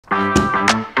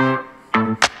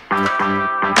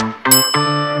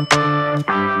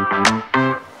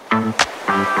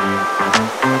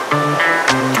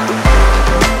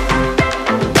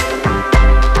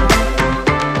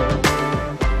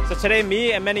Today,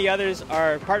 me and many others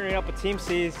are partnering up with Team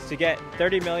Seas to get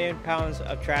 30 million pounds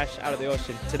of trash out of the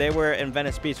ocean. Today we're in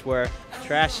Venice Beach, where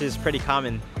trash is pretty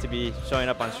common to be showing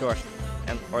up on shore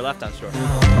or left on shore.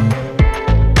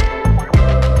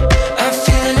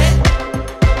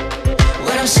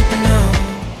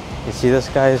 You see this,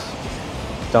 guys?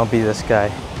 Don't be this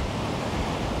guy.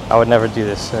 I would never do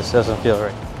this. This doesn't feel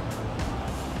right.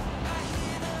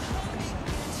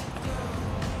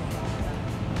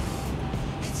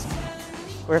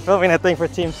 We're filming a thing for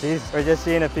Team Seas. We're just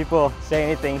seeing if people say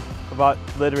anything about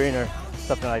littering or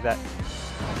something like that.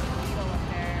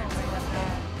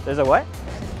 There's a what?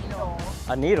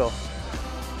 A needle.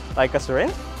 Like a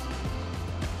syringe?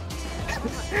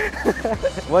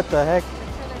 What the heck?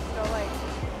 There's still like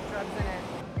drugs in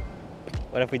it.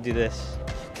 What if we do this?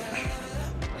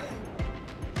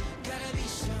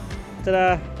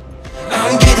 Ta-da!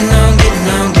 I'm getting on.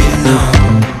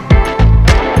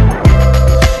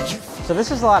 So this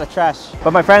is a lot of trash,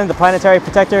 but my friend, the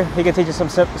PlanetaryProtector, he can teach us some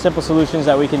simple solutions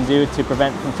that we can do to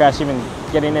prevent from trash even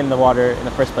getting in the water in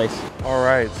the first place. All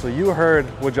right, so you heard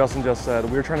what Justin just said.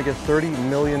 We're trying to get 30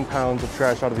 million pounds of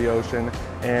trash out of the ocean,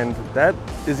 and that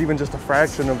is even just a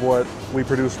fraction of what we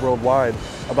produce worldwide.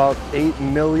 About 8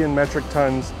 million metric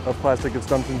tons of plastic gets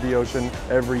dumped into the ocean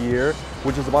every year,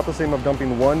 which is about the same of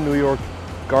dumping one New York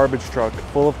garbage truck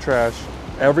full of trash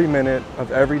every minute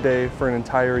of every day for an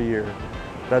entire year.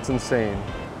 That's insane.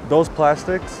 Those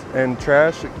plastics and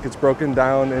trash gets broken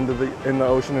down in the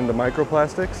ocean into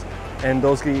microplastics, and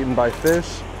those get eaten by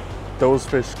fish. Those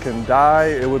fish can die.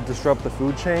 It would disrupt the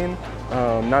food chain.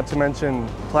 Not to mention,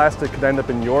 plastic could end up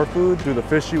in your food through the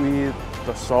fish you eat,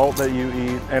 the salt that you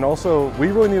eat. And also, we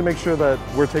really need to make sure that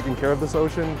we're taking care of this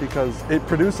ocean, because it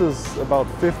produces about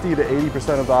 50 to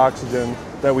 80% of the oxygen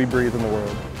that we breathe in the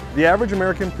world. The average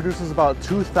American produces about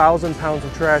 2,000 pounds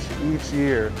of trash each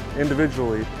year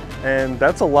individually, and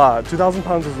that's a lot. 2,000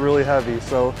 pounds is really heavy,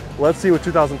 so let's see what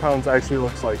 2,000 pounds actually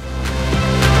looks like.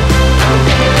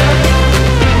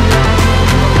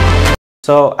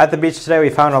 So at the beach today, we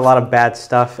found a lot of bad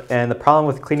stuff, and the problem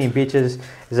with cleaning beaches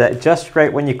is that just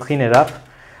right when you clean it up,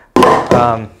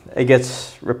 it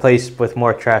gets replaced with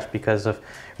more trash because of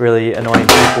really annoying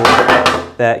people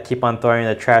that keep on throwing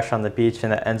the trash on the beach,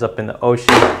 and it ends up in the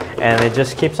ocean, and it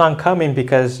just keeps on coming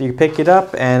because you pick it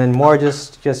up and then more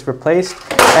just gets replaced.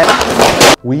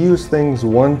 We use things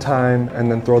one time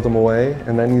and then throw them away,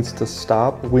 and that needs to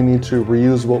stop. We need to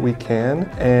reuse what we can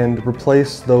and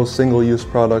replace those single-use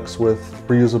products with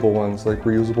reusable ones, like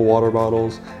reusable water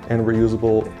bottles and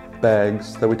reusable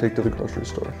bags that we take to the grocery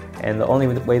store. And the only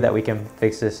way that we can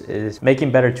fix this is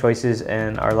making better choices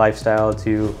in our lifestyle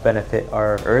to benefit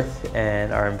our earth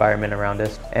and our environment around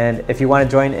us. And if you want to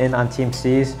join in on Team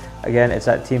Seas, again, it's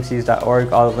at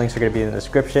teamseas.org. All the links are going to be in the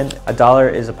description.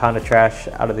 $1 is a pound of trash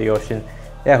out of the ocean.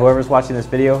 Yeah, whoever's watching this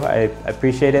video, I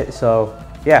appreciate it. So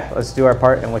yeah, let's do our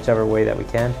part in whichever way that we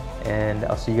can. And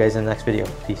I'll see you guys in the next video.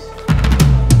 Peace.